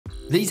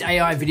These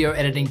AI video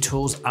editing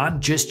tools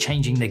aren't just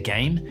changing the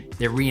game,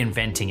 they're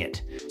reinventing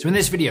it. So in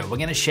this video, we're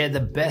gonna share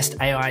the best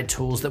AI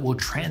tools that will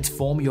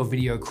transform your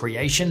video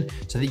creation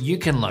so that you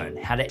can learn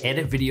how to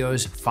edit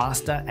videos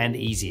faster and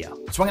easier.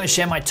 So I'm gonna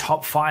share my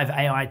top 5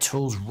 AI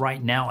tools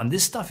right now, and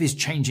this stuff is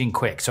changing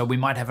quick, so we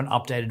might have an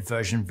updated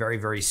version very,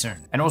 very soon.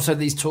 And also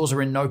these tools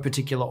are in no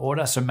particular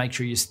order, so make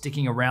sure you're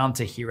sticking around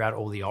to hear out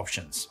all the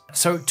options.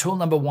 So tool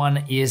number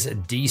 1 is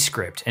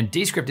Descript, and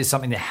Descript is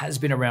something that has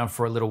been around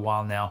for a little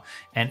while now,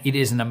 and it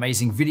is an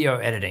amazing video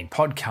editing,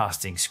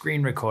 podcasting,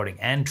 screen recording,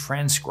 and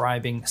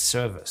transcribing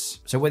service.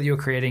 So whether you're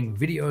creating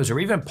videos or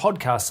even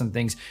podcasts and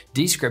things,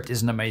 Descript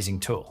is an amazing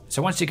tool.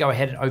 So once you go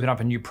ahead and open up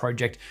a new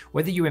project,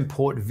 whether you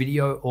import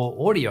video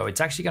or audio,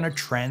 it's actually going to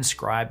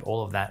transcribe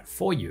all of that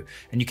for you.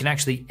 And you can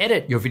actually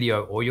edit your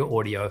video or your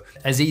audio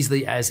as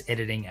easily as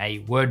editing a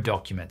Word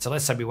document. So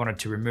let's say we wanted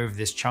to remove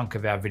this chunk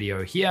of our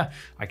video here.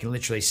 I can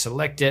literally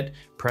select it,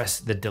 press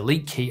the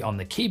delete key on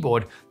the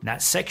keyboard, and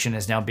that section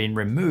has now been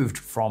removed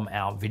from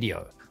our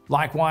video.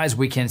 Likewise,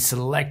 we can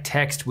select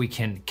text, we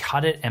can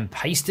cut it and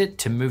paste it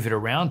to move it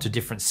around to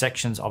different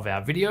sections of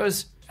our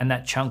videos. And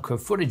that chunk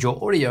of footage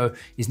or audio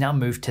is now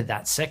moved to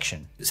that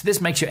section. So this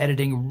makes your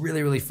editing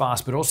really, really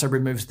fast, but also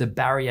removes the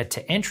barrier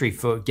to entry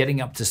for getting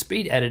up to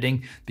speed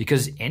editing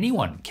because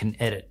anyone can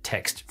edit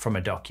text from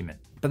a document.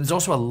 But there's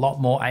also a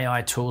lot more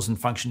AI tools and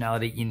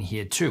functionality in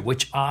here too,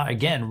 which are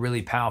again,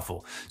 really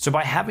powerful. So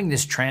by having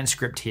this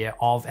transcript here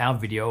of our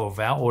video, of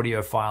our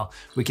audio file,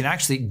 we can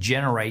actually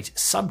generate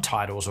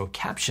subtitles or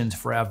captions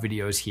for our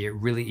videos here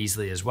really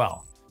easily as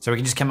well. So we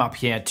can just come up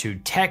here to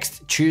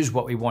text, choose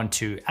what we want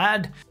to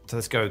add. So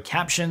let's go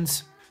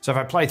captions. So if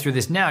I play through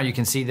this now, you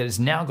can see that it's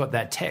now got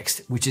that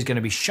text, which is going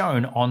to be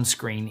shown on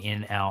screen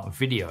in our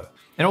video.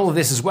 And all of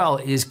this as well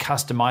is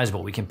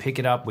customizable. We can pick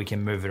it up, we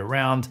can move it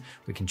around,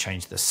 we can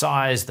change the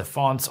size, the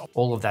fonts,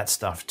 all of that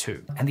stuff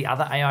too. And the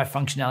other AI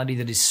functionality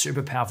that is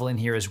super powerful in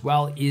here as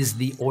well is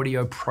the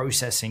audio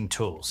processing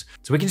tools.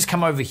 So we can just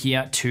come over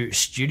here to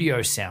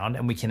Studio Sound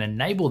and we can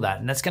enable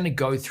that, and that's going to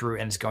go through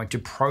and it's going to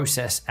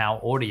process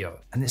our audio.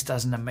 And this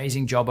does an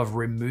amazing job of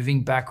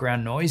removing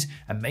background noise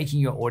and making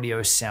your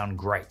audio sound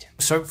great.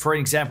 So for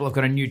example, I've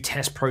got a new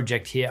test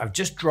project here. I've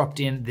just dropped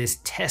in this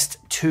test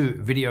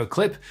 2 video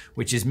clip,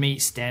 which is me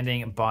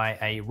standing by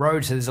a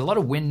road. So there's a lot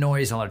of wind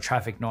noise, a lot of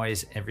traffic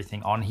noise,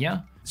 everything on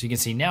here. So you can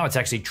see now it's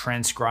actually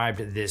transcribed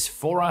this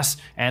for us.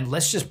 And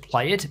let's just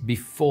play it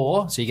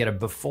before, so you get a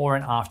before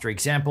and after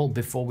example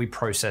before we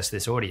process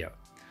this audio.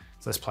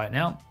 So let's play it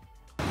now.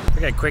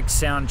 Okay, quick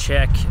sound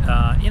check.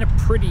 In a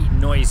pretty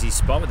noisy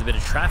spot with a bit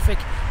of traffic.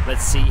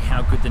 Let's see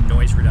how good the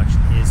noise reduction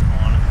is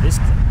on this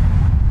clip.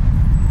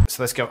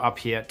 So let's go up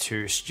here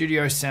to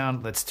Studio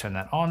Sound. Let's turn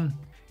that on.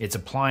 It's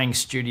applying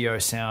studio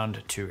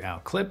sound to our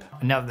clip.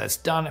 And now that that's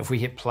done, if we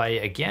hit play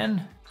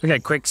again. Okay,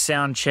 quick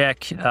sound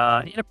check. In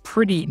a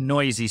pretty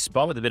noisy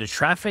spot with a bit of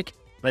traffic.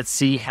 Let's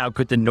see how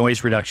good the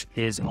noise reduction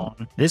is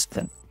on this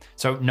thing.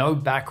 So no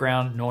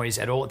background noise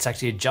at all. It's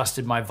actually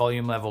adjusted my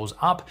volume levels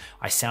up.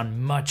 I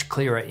sound much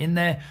clearer in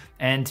there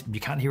and you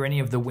can't hear any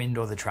of the wind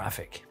or the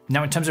traffic.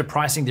 Now in terms of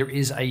pricing, there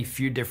is a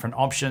few different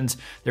options.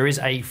 There is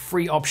a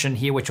free option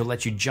here which will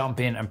let you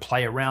jump in and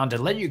play around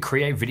and let you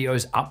create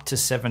videos up to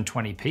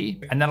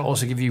 720p. And that'll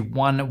also give you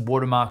 1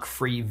 watermark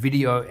free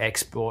video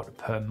export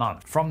per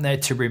month. From there,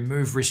 to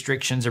remove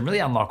restrictions and really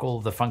unlock all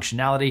of the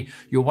functionality,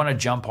 you'll want to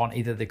jump on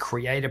either the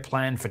creator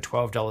plan for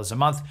 $12 a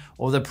month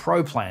or the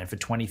pro plan for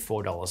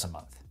 $24 a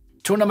month.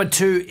 Tool number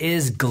 2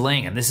 is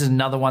Gling, and this is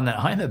another one that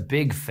I'm a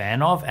big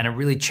fan of, and it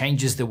really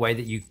changes the way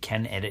that you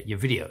can edit your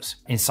videos.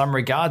 In some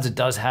regards, it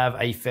does have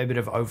a fair bit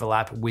of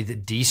overlap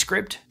with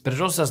Descript, but it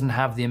also doesn't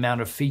have the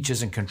amount of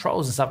features and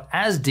controls and stuff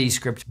as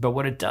Descript, but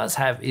what it does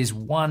have is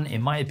one,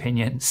 in my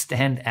opinion,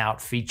 standout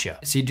feature.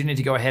 So you do need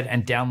to go ahead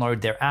and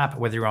download their app,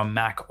 whether you're on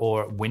Mac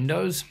or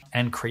Windows,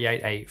 and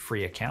create a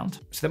free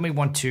account. So then we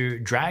want to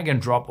drag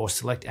and drop or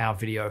select our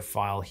video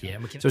file here.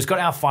 So it's got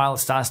our file, it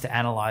starts to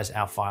analyze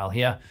our file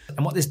here,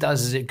 and what this does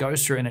is it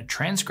goes through and it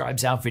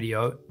transcribes our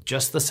video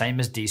just the same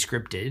as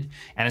Descript did.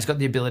 And it's got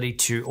the ability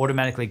to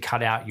automatically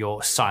cut out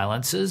your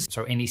silences.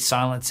 So any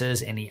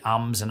silences, any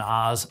ums and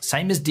ahs,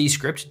 same as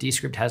Descript.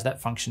 Descript has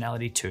that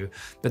functionality too.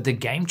 But the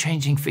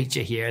game-changing feature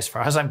here, as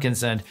far as I'm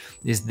concerned,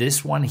 is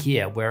this one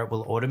here where it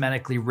will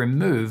automatically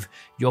remove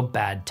your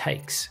bad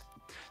takes.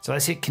 So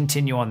let's hit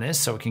continue on this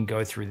so we can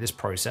go through this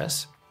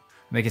process.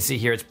 We can see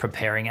here it's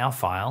preparing our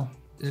file.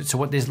 So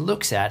what this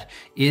looks at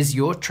is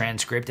your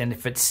transcript, and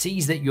if it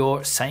sees that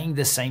you're saying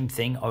the same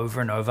thing over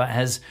and over,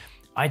 as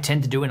I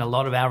tend to do in a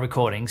lot of our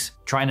recordings,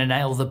 trying to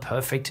nail the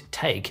perfect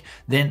take,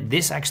 then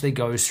this actually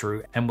goes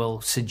through and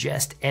will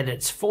suggest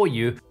edits for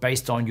you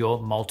based on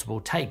your multiple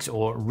takes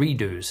or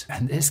redos.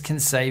 And this can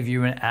save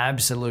you an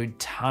absolute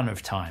ton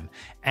of time.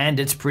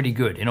 And it's pretty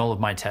good in all of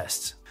my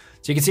tests.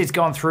 So you can see it's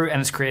gone through and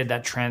it's created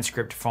that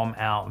transcript from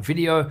our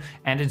video,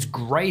 and it's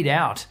grayed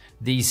out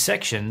these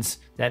sections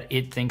that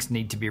it thinks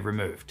need to be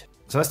removed.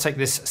 So let's take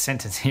this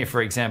sentence here,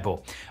 for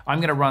example.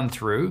 I'm gonna run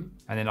through,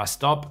 and then I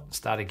stop,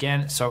 start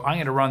again. So I'm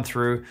gonna run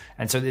through,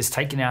 and so this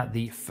taking out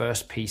the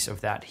first piece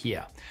of that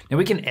here. Now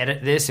we can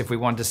edit this if we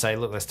want to say,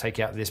 look, let's take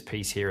out this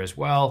piece here as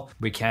well.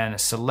 We can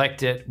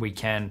select it, we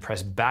can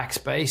press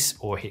backspace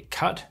or hit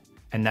cut,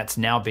 and that's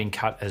now been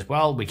cut as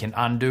well. We can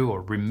undo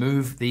or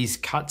remove these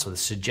cuts or the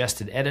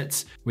suggested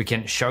edits. We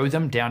can show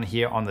them down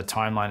here on the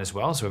timeline as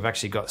well. So we've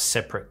actually got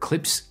separate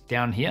clips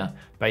down here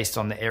based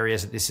on the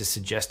areas that this is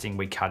suggesting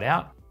we cut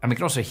out. And we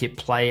can also hit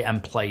play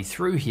and play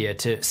through here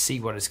to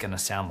see what it's gonna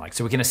sound like.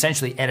 So we can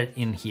essentially edit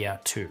in here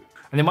too.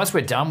 And then once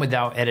we're done with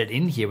our edit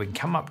in here, we can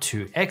come up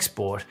to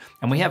export,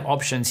 and we have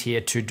options here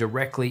to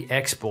directly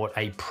export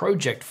a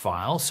project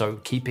file. So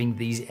keeping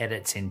these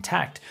edits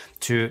intact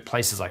to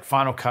places like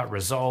Final Cut,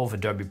 Resolve,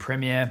 Adobe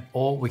Premiere,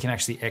 or we can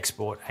actually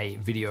export a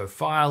video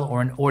file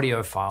or an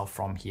audio file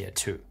from here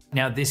too.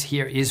 Now this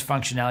here is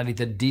functionality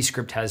that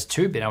Descript has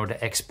too, being able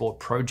to export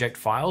project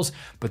files.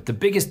 But the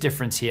biggest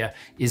difference here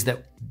is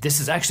that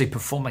this is actually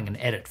performing an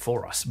edit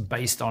for us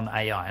based on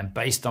AI and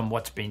based on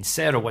what's been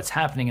said or what's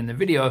happening in the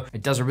video.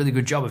 It does a really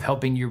good job of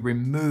helping you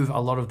remove a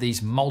lot of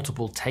these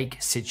multiple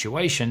take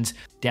situations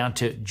down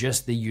to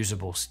just the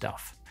usable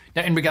stuff.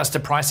 Now, in regards to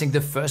pricing,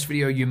 the first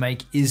video you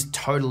make is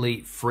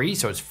totally free.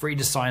 So it's free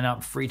to sign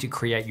up, free to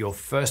create your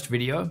first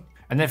video.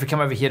 And then if we come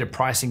over here to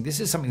pricing, this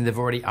is something they've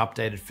already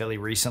updated fairly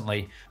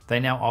recently.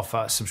 They now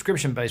offer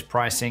subscription-based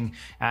pricing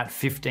at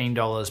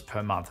 $15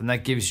 per month. And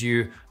that gives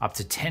you up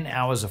to 10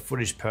 hours of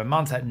footage per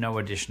month at no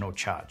additional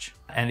charge.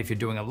 And if you're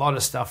doing a lot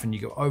of stuff and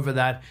you go over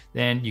that,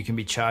 then you can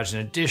be charged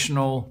an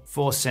additional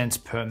 4 cents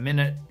per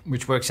minute,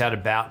 which works out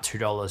about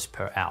 $2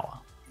 per hour.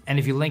 And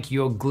if you link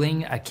your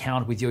Gling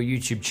account with your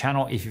YouTube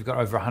channel, if you've got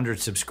over 100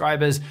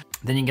 subscribers,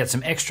 then you can get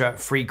some extra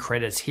free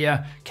credits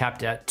here,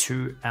 capped at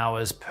 2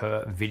 hours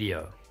per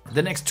video.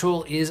 The next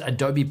tool is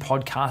Adobe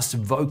Podcast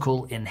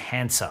Vocal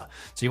Enhancer.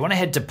 So you want to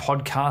head to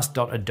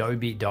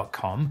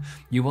podcast.adobe.com.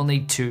 You will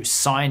need to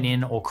sign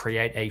in or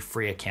create a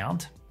free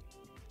account.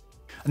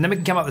 And then we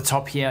can come up the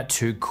top here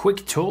to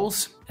Quick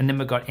Tools, and then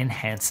we've got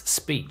Enhance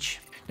Speech.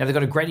 Now they've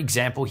got a great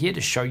example here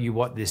to show you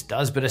what this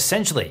does, but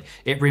essentially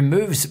it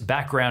removes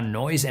background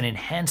noise and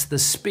enhances the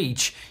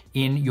speech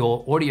in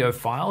your audio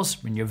files,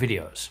 in your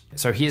videos.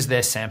 So here's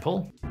their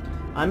sample.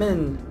 I'm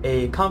in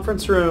a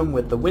conference room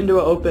with the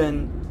window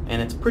open, and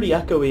it's pretty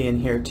echoey in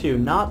here too.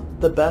 Not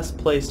the best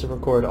place to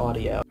record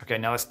audio. Okay,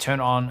 now let's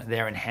turn on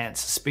their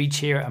enhanced speech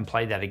here and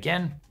play that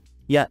again.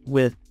 Yet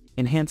with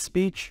enhanced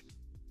speech,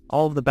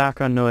 all of the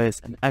background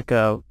noise and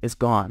echo is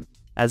gone,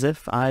 as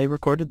if I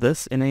recorded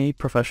this in a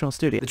professional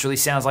studio. Literally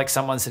sounds like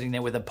someone sitting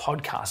there with a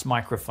podcast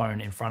microphone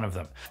in front of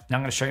them. Now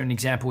I'm going to show you an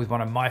example with one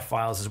of my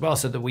files as well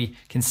so that we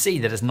can see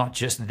that it's not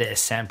just their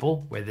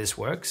sample where this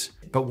works.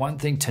 But one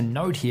thing to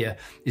note here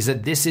is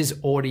that this is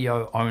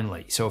audio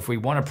only. So if we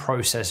want to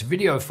process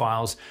video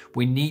files,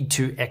 we need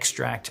to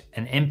extract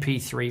an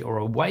MP3 or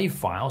a WAV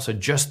file, so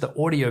just the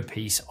audio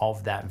piece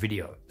of that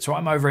video. So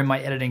I'm over in my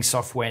editing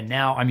software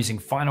now. I'm using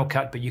Final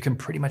Cut, but you can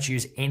pretty much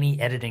use any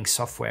editing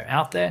software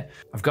out there.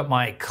 I've got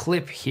my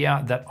clip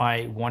here that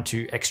I want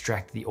to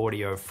extract the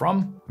audio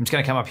from. I'm just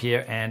going to come up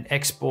here and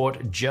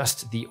export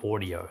just the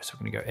audio. So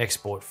I'm going to go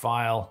export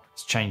file.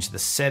 Let's change the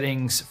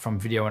settings from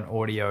video and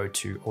audio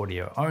to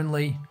audio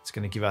only. It's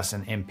going to give us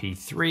an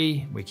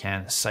MP3. We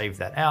can save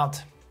that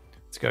out.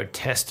 Let's go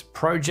test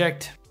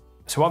project.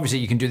 So obviously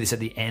you can do this at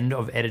the end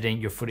of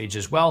editing your footage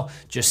as well.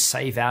 Just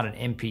save out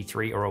an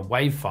MP3 or a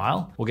WAV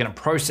file. We're going to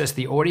process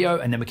the audio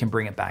and then we can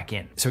bring it back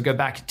in. So go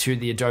back to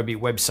the Adobe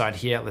website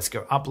here. Let's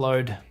go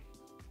upload.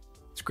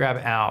 Let's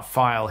grab our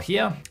file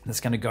here.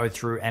 That's going to go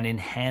through and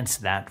enhance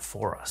that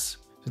for us.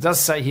 So it does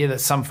say here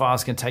that some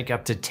files can take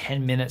up to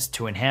 10 minutes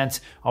to enhance.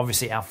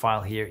 Obviously our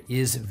file here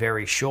is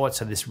very short,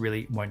 so this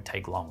really won't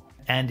take long.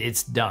 And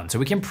it's done. So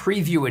we can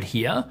preview it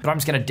here, but I'm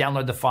just going to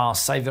download the file,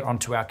 save it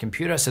onto our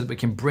computer so that we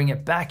can bring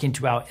it back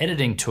into our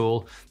editing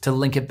tool to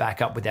link it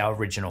back up with our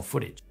original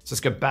footage. So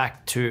let's go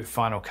back to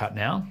Final Cut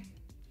now.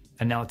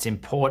 And now let's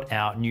import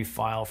our new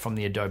file from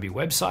the Adobe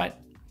website.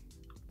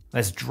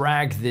 Let's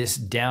drag this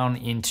down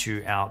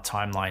into our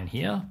timeline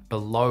here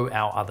below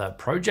our other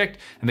project.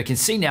 And we can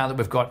see now that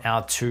we've got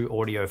our two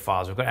audio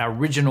files. We've got our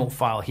original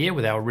file here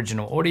with our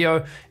original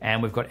audio,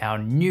 and we've got our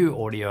new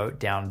audio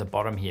down the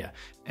bottom here.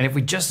 And if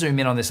we just zoom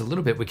in on this a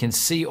little bit, we can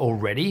see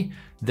already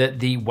that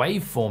the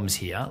waveforms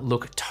here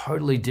look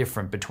totally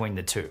different between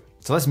the two.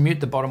 So let's mute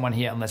the bottom one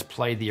here and let's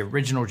play the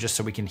original just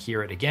so we can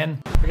hear it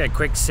again. Okay,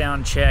 quick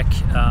sound check.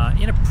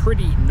 In a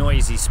pretty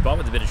noisy spot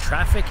with a bit of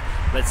traffic.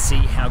 Let's see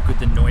how good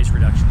the noise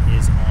reduction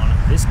is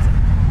on this clip.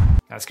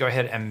 Now let's go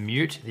ahead and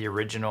mute the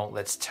original.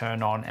 Let's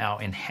turn on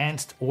our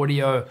enhanced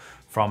audio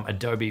from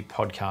Adobe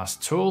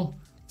Podcast Tool.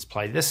 Let's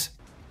play this.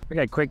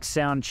 Okay, quick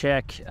sound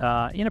check.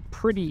 In a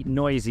pretty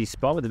noisy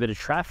spot with a bit of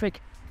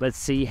traffic. Let's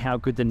see how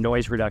good the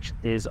noise reduction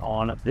is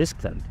on this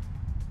clip.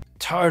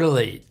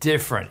 Totally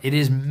different. It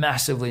is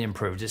massively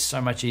improved. It's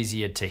so much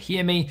easier to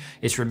hear me.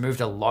 It's removed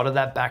a lot of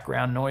that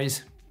background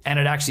noise. And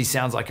it actually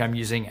sounds like I'm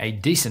using a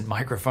decent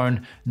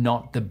microphone,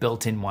 not the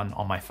built-in one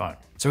on my phone.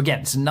 So again,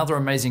 it's another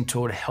amazing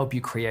tool to help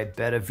you create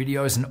better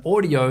videos, and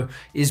audio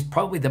is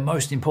probably the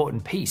most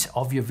important piece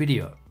of your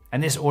video.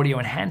 And this audio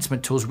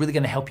enhancement tool is really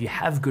going to help you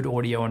have good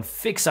audio and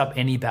fix up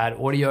any bad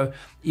audio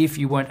if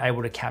you weren't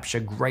able to capture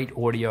great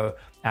audio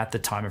at the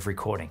time of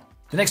recording.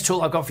 The next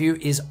tool I've got for you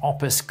is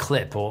Opus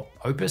Clip or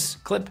Opus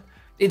Clip.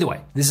 Either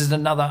way, this is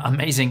another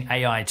amazing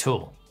AI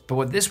tool. But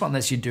what this one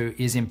lets you do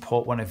is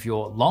import one of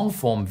your long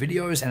form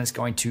videos, and it's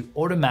going to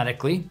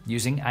automatically,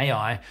 using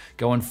AI,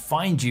 go and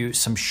find you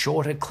some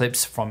shorter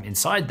clips from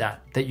inside that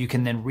you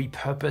can then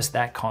repurpose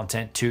that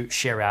content to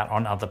share out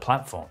on other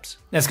platforms.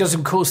 Now it's got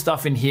some cool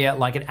stuff in here,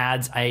 like it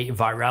adds a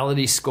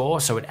virality score,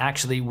 so it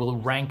actually will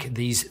rank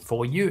these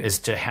for you as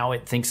to how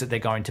it thinks that they're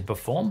going to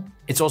perform.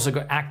 It's also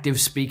got active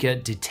speaker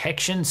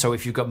detection, so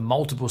if you've got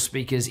multiple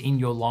speakers in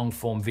your long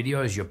form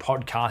videos, your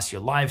podcasts,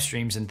 your live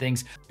streams and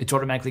things, it's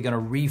automatically going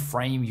to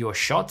reframe your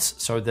shots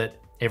so that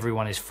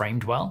everyone is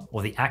framed well,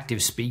 or the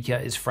active speaker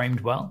is framed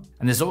well.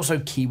 And there's also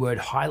keyword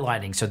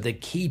highlighting, so the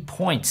key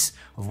points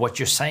of what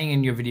you're saying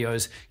in your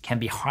videos can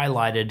be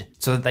highlighted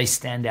so that they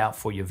stand out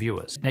for your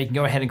viewers. Now you can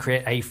go ahead and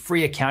create a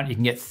free account. You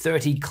can get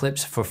 30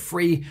 clips for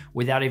free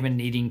without even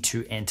needing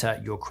to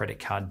enter your credit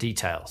card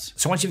details.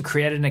 So once you've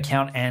created an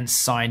account and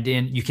signed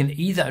in, you can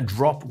either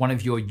drop one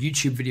of your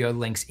YouTube video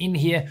links in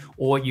here,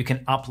 or you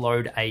can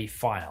upload a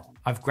file.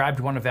 I've grabbed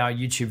one of our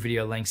YouTube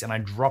video links and I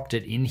dropped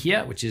it in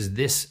here, which is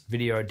this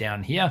video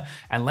down here,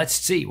 and let's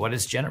see what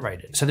it's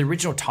generated. So the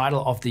original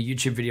title of the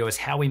YouTube video is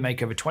How We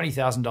Make Over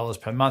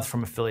 $20,000 per month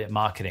from Affiliate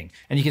Marketing.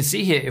 And you can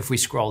see here, if we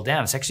scroll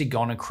down, it's actually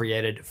gone and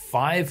created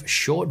 5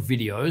 short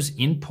videos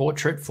in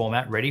portrait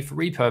format ready for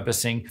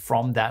repurposing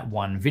from that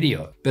one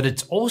video. But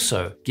it's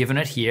also given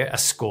it here a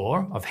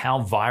score of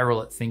how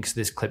viral it thinks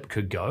this clip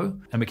could go.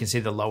 And we can see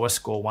the lower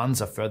score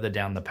ones are further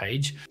down the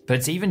page, but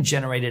it's even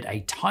generated a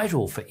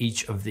title for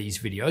each of these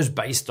videos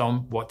based on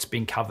what's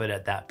been covered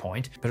at that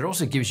point. But it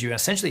also gives you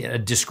essentially a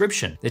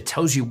description that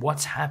tells you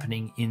what's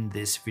happening in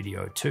this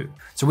video too.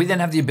 So we then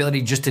have the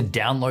ability just to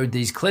download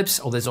these clips,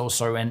 or there's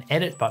also an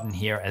edit button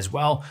here as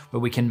well, where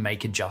we can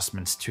make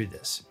adjustments to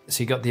this.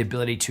 So you got the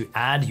ability to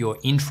add your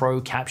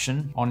intro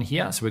caption on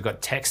here. So we've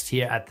got text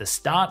here at the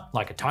start,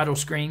 like a title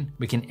screen.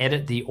 We can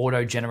edit the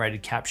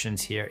auto-generated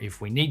captions here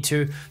if we need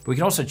to. But we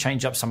can also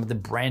change up some of the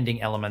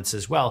branding elements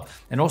as well,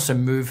 and also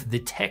move the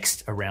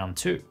text around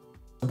too.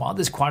 While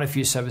there's quite a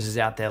few services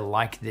out there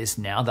like this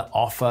now that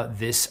offer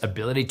this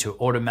ability to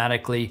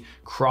automatically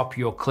crop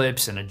your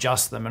clips and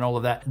adjust them and all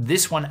of that,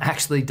 this one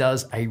actually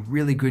does a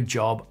really good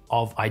job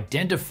of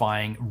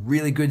identifying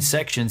really good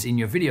sections in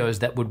your videos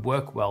that would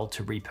work well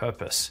to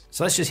repurpose.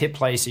 So let's just hit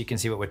play so you can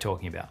see what we're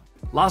talking about.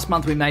 Last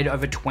month, we made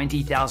over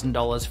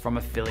 $20,000 from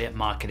affiliate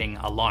marketing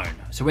alone.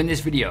 So in this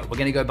video, we're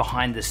gonna go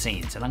behind the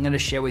scenes, and I'm gonna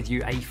share with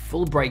you a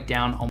full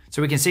breakdown on,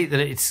 so we can see that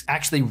it's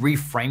actually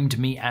reframed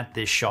me at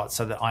this shot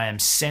so that I am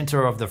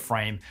center of the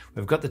frame.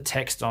 We've got the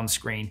text on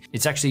screen.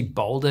 It's actually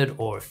bolded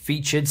or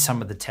featured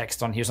some of the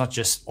text on here. It's not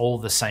just all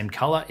the same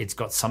color. It's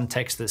got some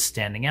text that's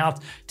standing out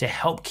to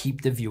help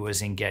keep the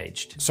viewers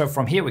engaged. So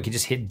from here, we can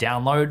just hit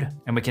download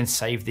and we can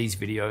save these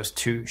videos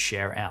to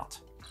share out.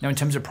 Now, in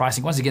terms of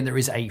pricing, once again, there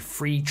is a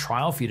free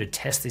trial for you to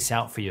test this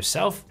out for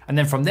yourself. And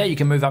then from there, you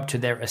can move up to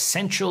their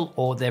Essential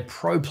or their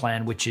Pro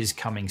plan, which is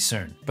coming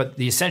soon. But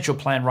the Essential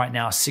plan right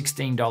now is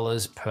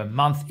 $16 per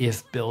month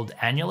if billed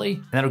annually.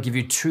 And that'll give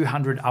you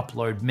 200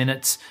 upload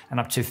minutes and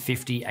up to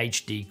 50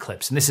 HD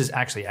clips. And this is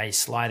actually a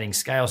sliding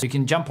scale. So you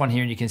can jump on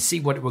here and you can see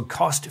what it would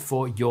cost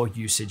for your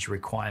usage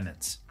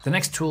requirements. The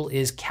next tool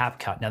is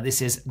CapCut. Now,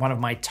 this is one of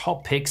my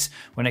top picks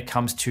when it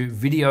comes to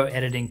video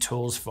editing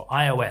tools for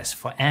iOS,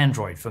 for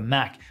Android, for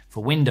Mac,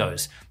 for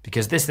Windows,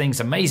 because this thing's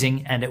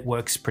amazing and it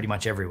works pretty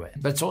much everywhere.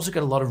 But it's also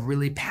got a lot of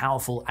really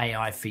powerful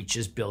AI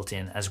features built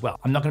in as well.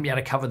 I'm not gonna be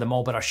able to cover them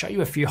all, but I'll show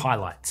you a few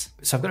highlights.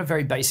 So I've got a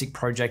very basic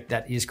project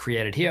that is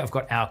created here. I've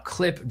got our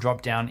clip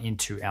drop down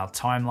into our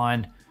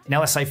timeline. Now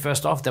let's say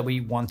first off that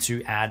we want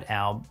to add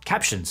our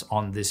captions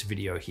on this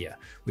video here.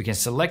 We can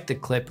select the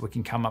clip, we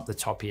can come up the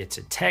top here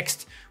to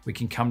text, we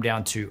can come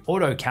down to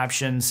auto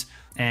captions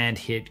and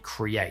hit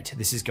create.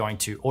 This is going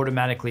to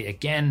automatically,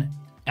 again,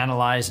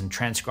 analyze and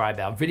transcribe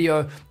our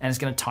video, and it's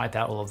going to type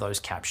out all of those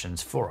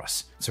captions for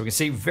us. So we can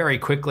see very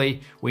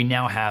quickly, we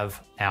now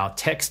have our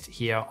text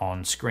here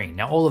on screen.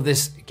 Now, all of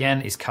this,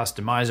 again, is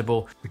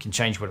customizable. We can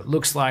change what it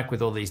looks like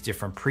with all these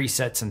different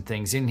presets and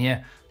things in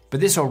here. But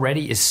this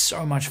already is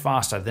so much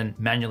faster than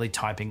manually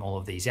typing all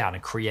of these out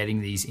and creating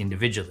these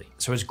individually.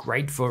 So it's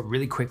great for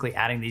really quickly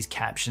adding these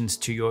captions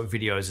to your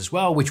videos as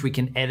well, which we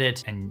can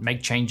edit and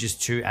make changes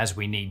to as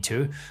we need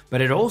to. But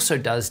it also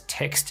does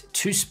text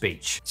to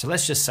speech. So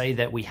let's just say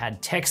that we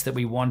had text that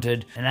we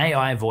wanted an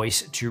AI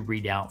voice to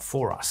read out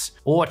for us,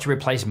 or to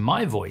replace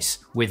my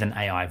voice with an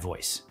AI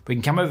voice. We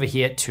can come over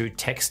here to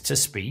text to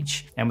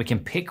speech and we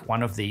can pick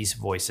one of these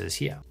voices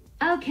here.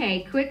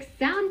 Okay, quick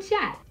sound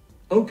check.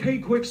 Okay,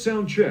 quick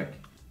sound check.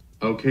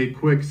 Okay,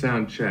 quick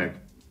sound check.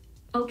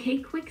 Okay,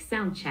 quick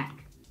sound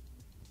check.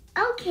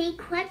 Okay,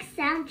 quick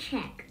sound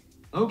check.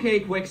 Okay,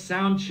 quick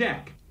sound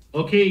check.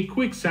 Okay,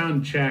 quick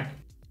sound check.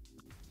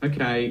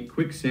 Okay,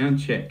 quick sound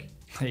check.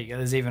 There you go,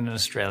 there's even an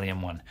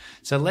Australian one.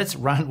 So let's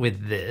run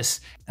with this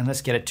and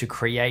let's get it to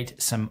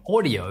create some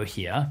audio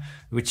here,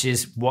 which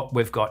is what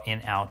we've got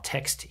in our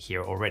text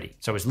here already.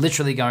 So it's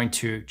literally going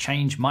to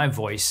change my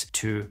voice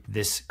to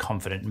this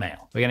confident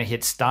male. We're gonna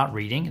hit start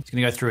reading. It's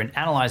gonna go through and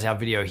analyze our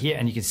video here,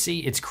 and you can see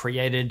it's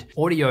created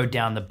audio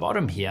down the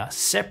bottom here,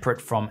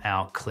 separate from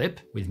our clip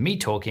with me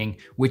talking,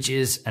 which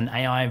is an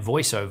AI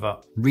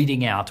voiceover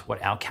reading out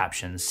what our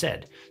captions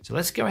said. So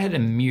let's go ahead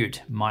and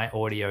mute my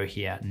audio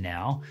here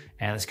now,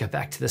 and let's go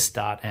back to the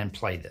start and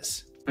play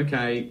this.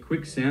 Okay,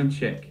 quick sound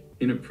check.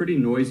 In a pretty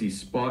noisy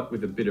spot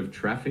with a bit of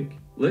traffic.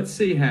 Let's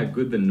see how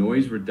good the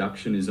noise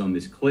reduction is on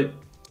this clip.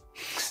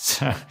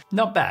 So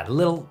not bad, a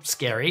little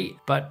scary,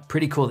 but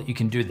pretty cool that you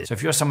can do this. So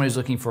if you're someone who's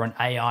looking for an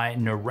AI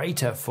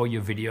narrator for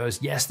your videos,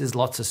 yes, there's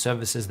lots of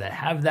services that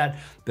have that,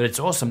 but it's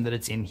awesome that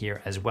it's in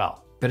here as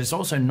well. But it's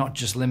also not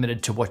just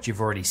limited to what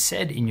you've already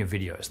said in your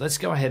videos. Let's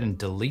go ahead and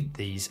delete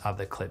these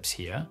other clips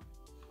here.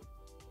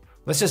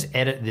 Let's just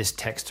edit this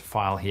text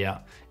file here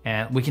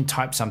and we can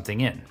type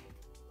something in.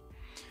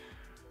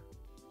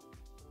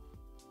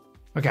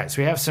 Okay,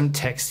 so we have some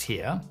text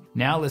here.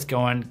 Now let's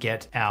go and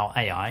get our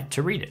AI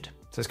to read it.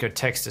 So let's go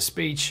text to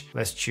speech.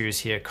 Let's choose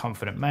here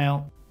confident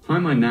male. Hi,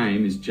 my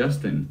name is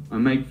Justin. I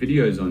make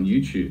videos on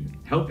YouTube,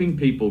 helping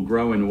people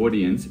grow an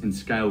audience and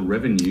scale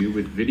revenue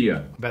with video.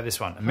 What about this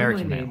one,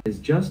 American male. My name is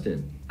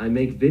Justin. I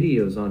make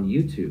videos on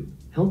YouTube,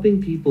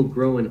 helping people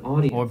grow an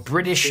audience. Or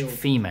British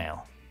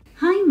female.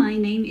 Hi, my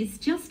name is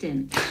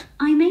Justin.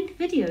 I make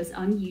videos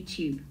on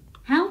YouTube,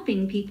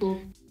 helping people.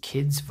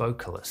 Kids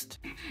vocalist.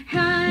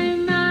 Hi,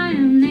 my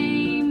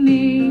name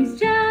is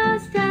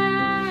Justin.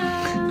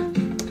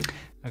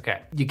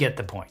 Okay, you get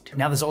the point.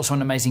 Now there's also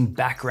an amazing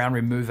background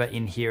remover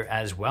in here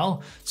as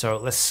well. So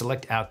let's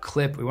select our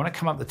clip. We want to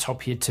come up the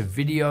top here to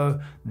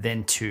video,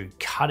 then to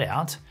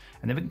cutout.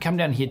 And then we can come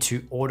down here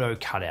to auto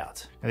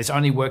cutout. Now this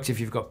only works if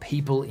you've got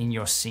people in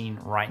your scene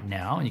right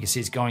now. And you can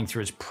see it's going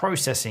through, it's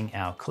processing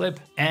our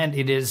clip, and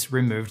it has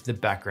removed the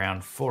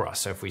background for us.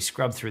 So if we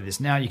scrub through this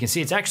now, you can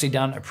see it's actually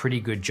done a pretty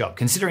good job.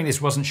 Considering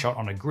this wasn't shot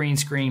on a green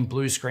screen,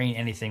 blue screen,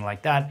 anything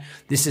like that,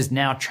 this is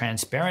now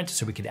transparent,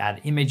 so we could add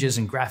images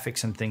and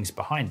graphics and things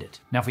behind it.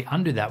 Now if we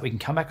undo that, we can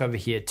come back over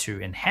here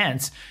to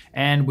enhance,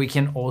 and we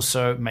can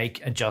also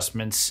make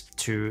adjustments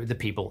to the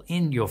people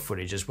in your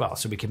footage as well.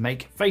 So we can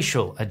make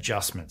facial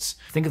adjustments.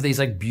 Think of these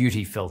like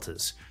beauty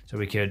filters. So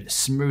we could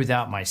smooth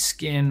out my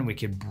skin, we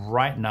could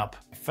brighten up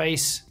my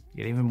face,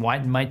 you could even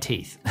whiten my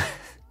teeth.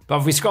 But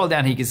if we scroll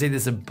down here, you can see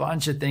there's a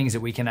bunch of things that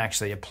we can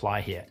actually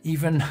apply here,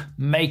 even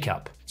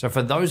makeup. So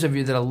for those of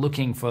you that are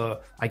looking for,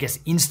 I guess,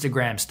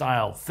 Instagram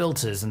style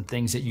filters and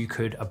things that you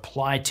could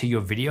apply to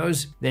your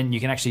videos, then you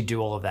can actually do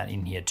all of that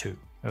in here too.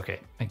 Okay,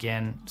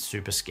 again,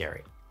 super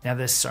scary. Now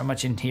there's so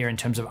much in here in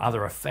terms of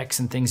other effects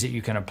and things that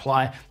you can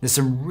apply. There's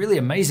some really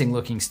amazing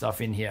looking stuff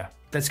in here.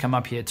 Let's come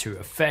up here to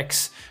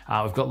effects.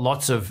 We've got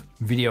lots of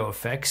video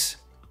effects,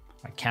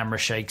 like camera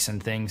shakes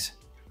and things,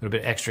 a little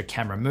bit extra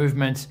camera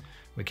movement.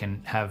 We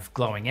can have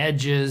glowing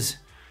edges.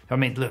 I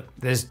mean, look,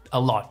 there's a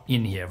lot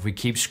in here. If we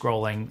keep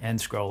scrolling and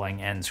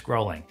scrolling and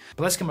scrolling.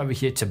 But let's come over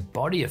here to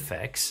body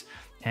effects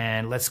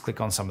and let's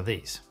click on some of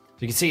these.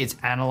 So you can see it's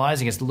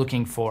analyzing, it's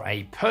looking for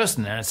a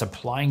person, and it's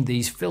applying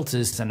these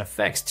filters and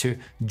effects to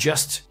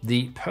just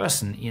the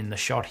person in the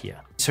shot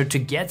here. So to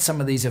get some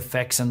of these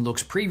effects and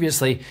looks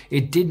previously,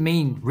 it did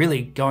mean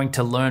really going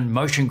to learn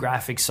motion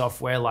graphics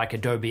software like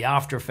Adobe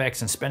After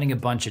Effects and spending a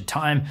bunch of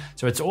time.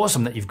 So it's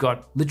awesome that you've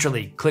got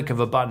literally click of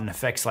a button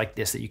effects like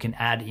this that you can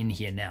add in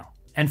here now.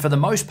 And for the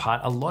most part,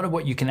 a lot of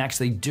what you can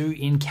actually do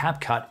in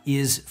CapCut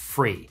is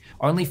free.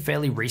 Only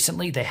fairly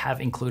recently, they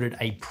have included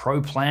a pro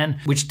plan,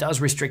 which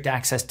does restrict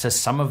access to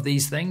some of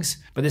these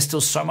things, but there's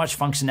still so much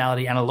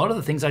functionality and a lot of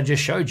the things I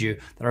just showed you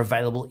that are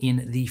available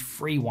in the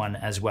free one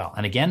as well.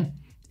 And again,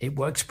 it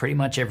works pretty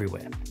much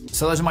everywhere.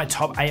 So those are my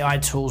top AI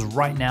tools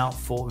right now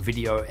for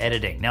video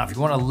editing. Now, if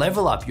you want to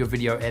level up your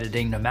video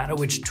editing, no matter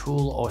which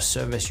tool or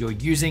service you're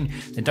using,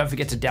 then don't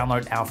forget to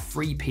download our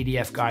free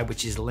PDF guide,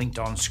 which is linked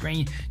on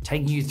screen,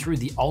 taking you through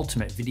the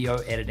ultimate video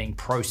editing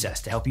process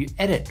to help you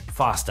edit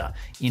faster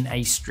in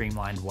a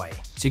streamlined way.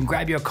 So you can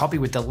grab your copy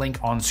with the link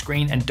on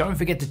screen, and don't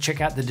forget to check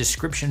out the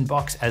description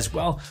box as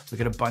well. We've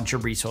got a bunch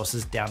of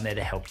resources down there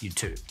to help you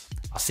too.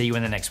 I'll see you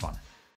in the next one.